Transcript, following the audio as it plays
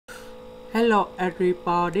Hello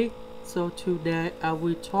everybody, so today I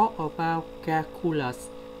will talk about calculus.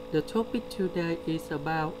 The topic today is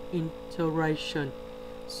about integration.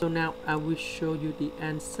 So now I will show you the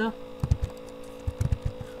answer.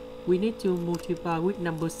 We need to multiply with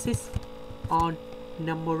number 6 on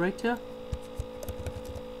numerator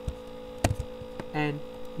and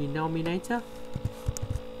denominator.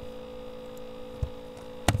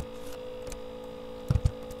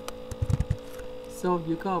 So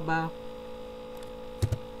you got about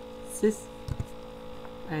 6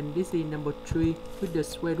 and this is number 3 with the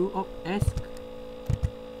square root of s.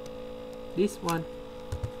 This one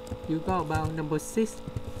you got about number 6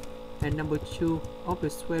 and number 2 of the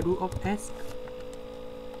square root of s.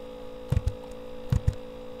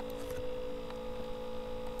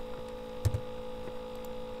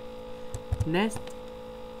 Next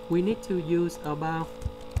we need to use about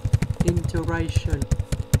integration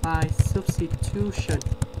by substitution.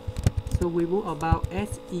 So we will about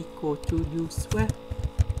s equal to u squared.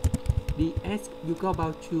 The s you go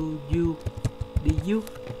about to u du.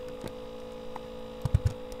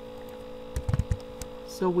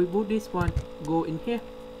 So we put this one go in here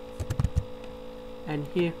and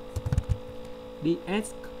here. The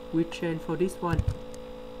s we change for this one.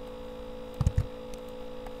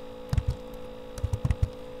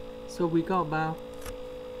 So we got about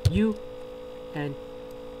u and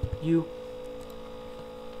u.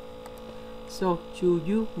 So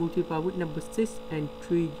 2u multiply with number 6 and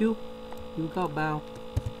 3u, you got about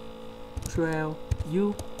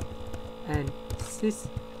 12u and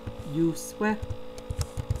 6u squared.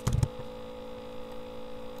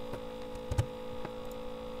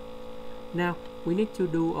 Now we need to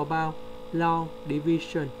do about long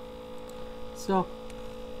division. So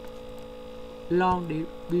long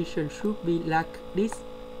division should be like this.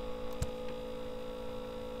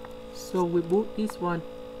 So we put this one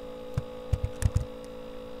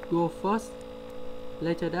go first,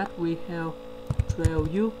 later that we have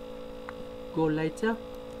 12u go later,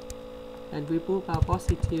 and we put our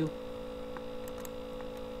positive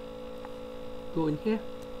go in here.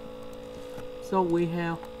 So we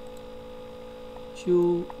have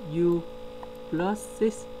 2u plus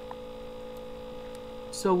 6.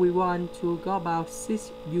 So we want to go about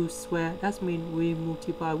 6u squared. That means we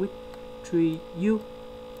multiply with 3u.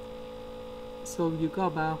 So you got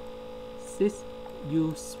about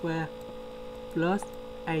 6u squared plus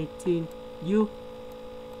 18u.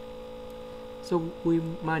 So we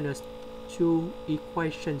minus two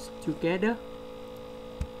equations together.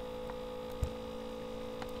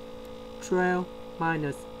 12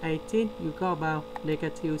 minus 18, you got about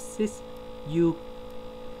negative 6u.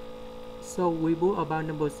 So we put about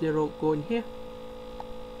number 0 go in here.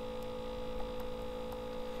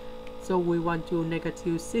 So we want to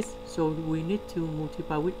negative 6, so we need to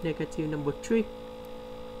multiply with negative number 3.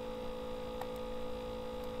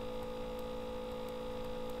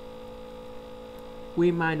 We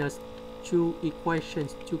minus two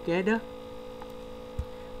equations together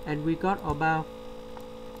and we got about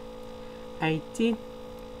 18.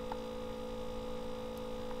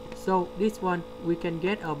 So this one we can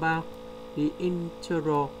get about the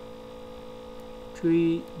integral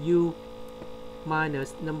 3u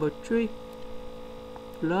minus number 3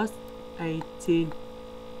 plus 18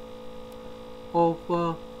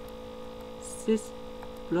 over 6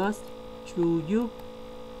 plus 2u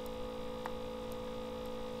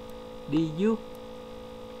du.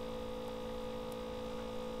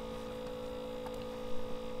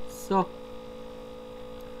 So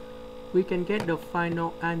we can get the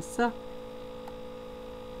final answer.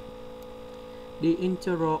 The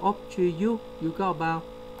integral of 3u, you got about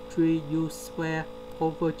 3u squared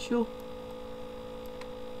over 2.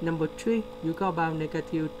 Number 3, you got about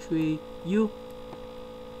negative 3u.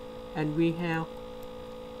 And we have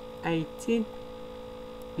 18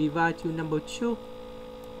 divided to number 2.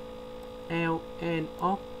 Ln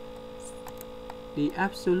of the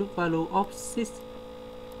absolute value of 6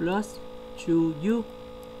 plus 2u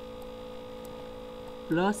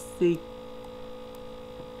plus c.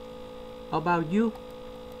 About u,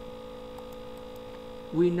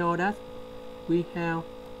 we know that we have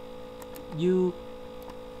u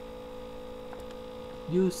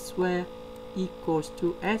squared equals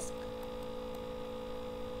to s.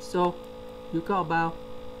 So you got about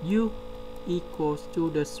u equals to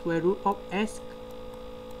the square root of s.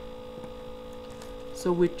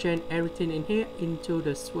 So we change everything in here into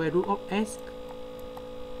the square root of s.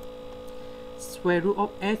 Square root of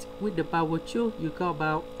s with the power 2, you got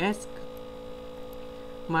about s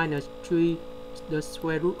minus 3 the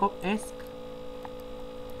square root of s.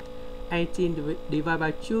 18 divided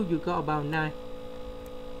by 2, you got about 9.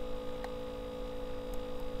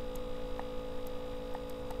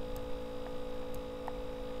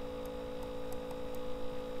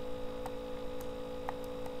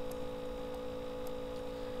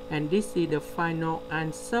 and this is the final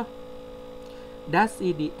answer. That's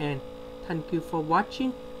it, the end. Thank you for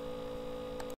watching.